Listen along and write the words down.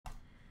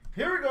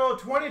Here we go,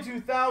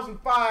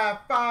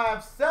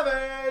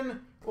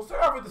 22,557. We'll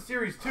start off with the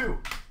Series 2.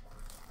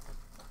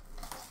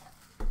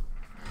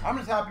 I'm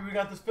just happy we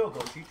got this filled,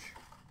 though, Cheech.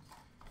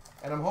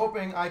 And I'm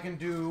hoping I can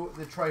do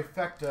the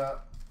trifecta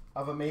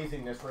of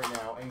amazingness right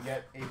now and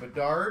get a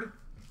Bedard,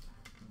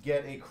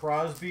 get a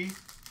Crosby,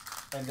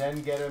 and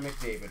then get a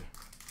McDavid.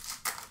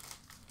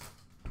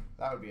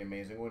 That would be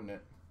amazing, wouldn't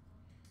it?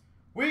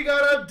 We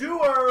got a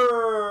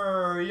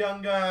Doer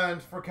Young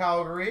Guns for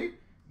Calgary,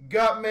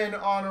 Gutman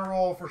on a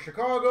roll for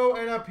Chicago,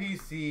 and a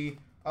PC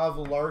of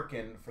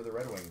Larkin for the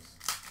Red Wings.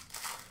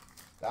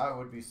 That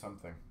would be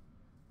something.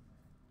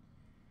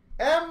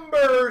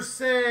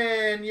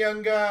 Emberson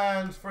Young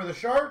Guns for the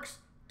Sharks,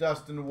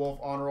 Dustin Wolf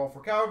on a roll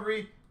for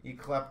Calgary,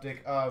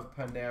 Eclectic of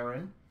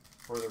Panarin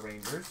for the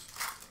Rangers.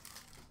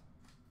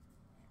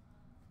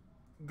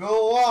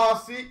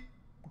 Glossy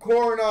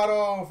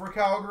Coronado for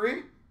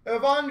Calgary,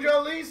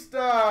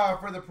 Evangelista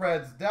for the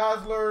Preds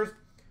Dazzlers,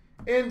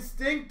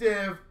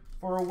 Instinctive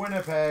for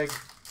Winnipeg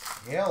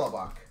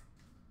Hellebuck.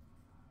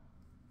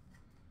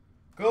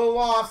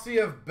 Glossy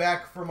of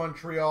Beck for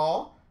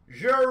Montreal,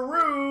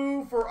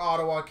 Giroux for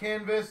Ottawa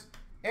Canvas,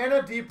 and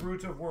a Deep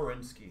Roots of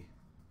Werenski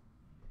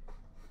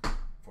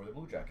for the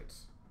Blue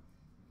Jackets.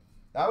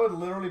 That would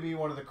literally be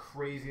one of the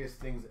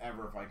craziest things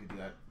ever if I could do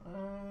that.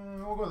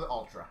 We'll go with the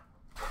Ultra.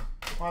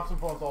 We'll have some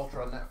fun with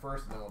Ultra on that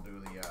first, and then we'll do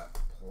the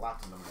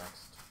Platinum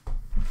next.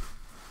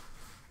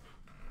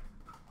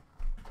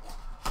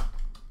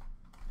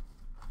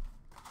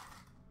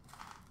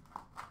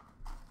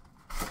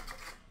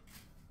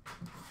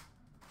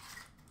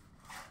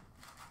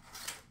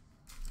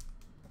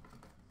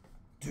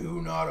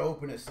 Do not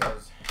open, it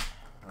says.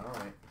 All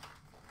right.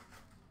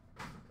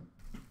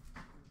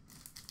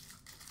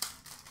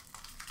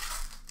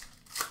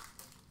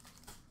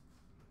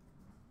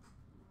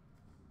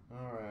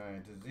 All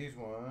right, is these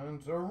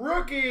ones a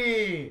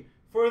rookie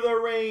for the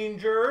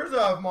Rangers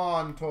of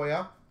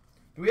Montoya?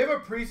 Do we have a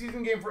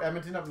preseason game for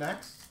Edmonton up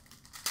next?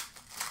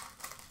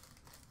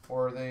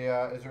 Or are they,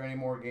 is there any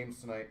more games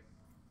tonight?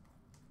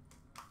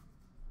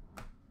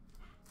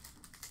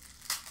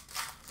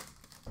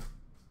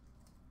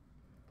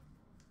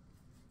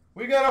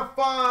 We got a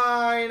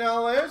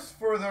finalist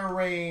for the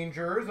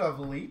Rangers of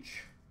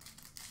Leach.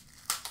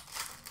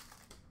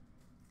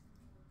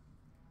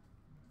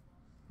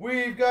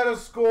 We've got a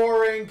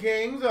scoring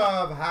Kings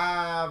of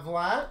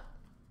Havlat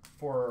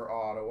for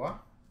Ottawa.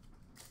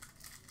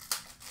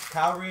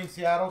 Calgary and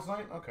Seattle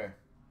tonight? Okay.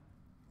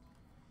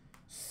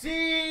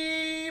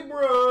 Seabrook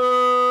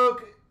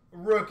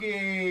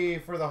rookie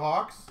for the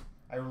Hawks.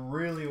 I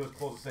really was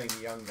close to saying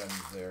Young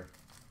Guns there.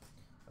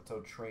 That's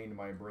how trained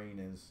my brain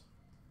is.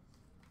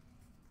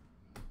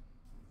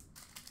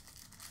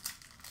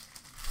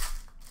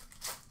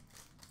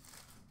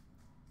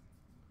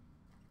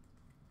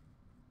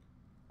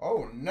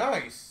 Oh,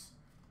 nice.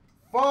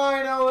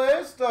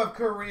 Finalist of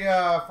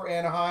Korea for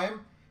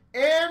Anaheim.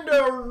 And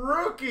a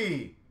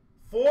rookie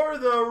for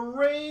the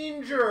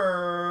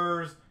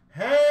Rangers,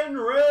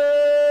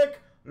 Henrik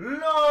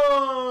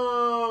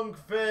Lundqvist.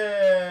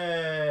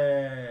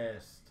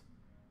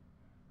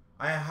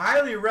 I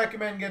highly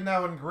recommend getting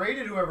that one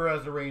graded, whoever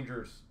has the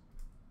Rangers.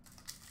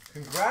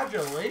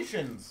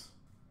 Congratulations.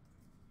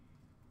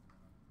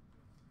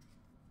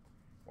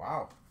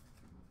 Wow.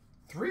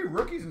 3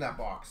 rookies in that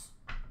box.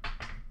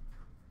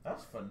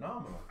 That's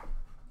phenomenal.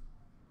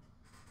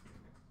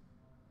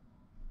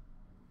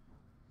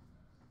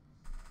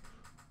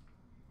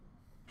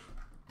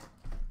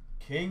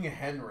 King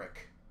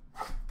Henrik.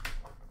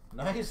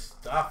 Nice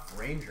stuff,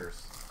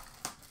 Rangers.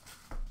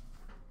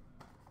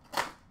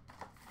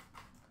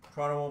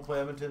 Toronto won't play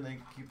Edmonton, they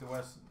keep the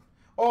West.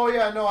 Oh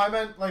yeah, no, I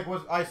meant like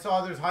I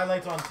saw there's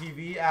highlights on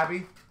TV,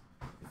 Abby,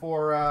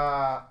 for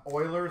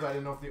Oilers. I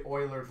didn't know if the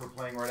Oilers were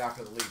playing right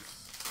after the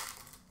Leafs.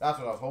 That's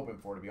what I was hoping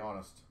for, to be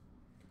honest.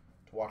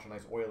 To watch a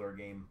nice Oiler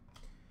game.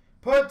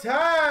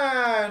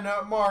 Patan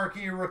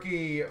marquee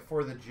rookie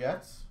for the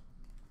Jets.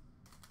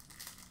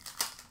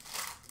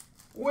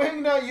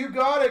 Wingnut, you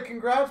got it.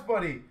 Congrats,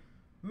 buddy.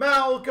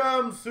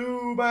 Malcolm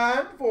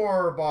Subban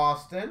for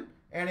Boston.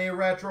 And a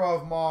retro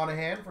of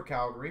Monahan for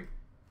Calgary.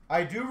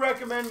 I do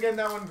recommend getting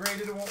that one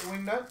graded,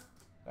 Wingnut.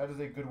 That is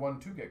a good one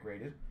to get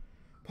graded.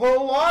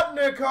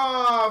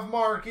 Polotnikov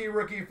marquee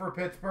rookie for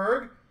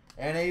Pittsburgh.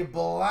 And a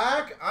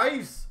black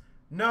ice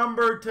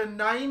number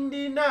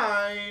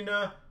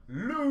 /99,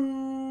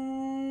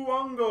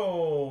 Luongo.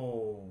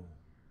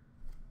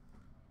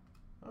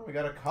 Oh, we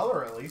got a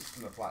color at least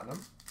in the Platinum.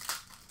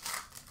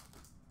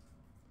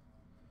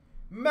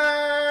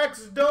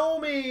 Max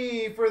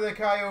Domi for the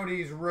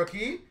Coyotes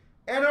rookie.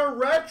 And a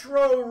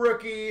retro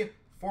rookie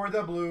for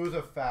the Blues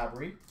of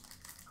Fabry.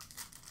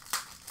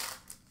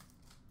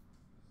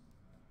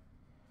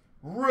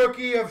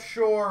 Rookie of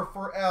Shore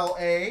for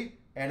LA.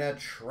 And a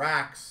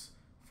Trax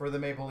for the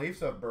Maple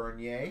Leafs of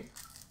Bernier.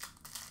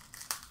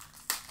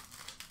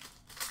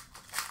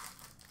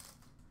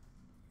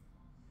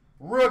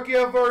 Rookie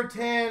of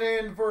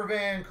Virtanen for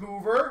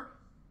Vancouver.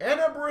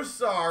 And a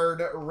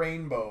Broussard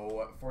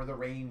Rainbow for the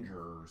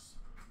Rangers.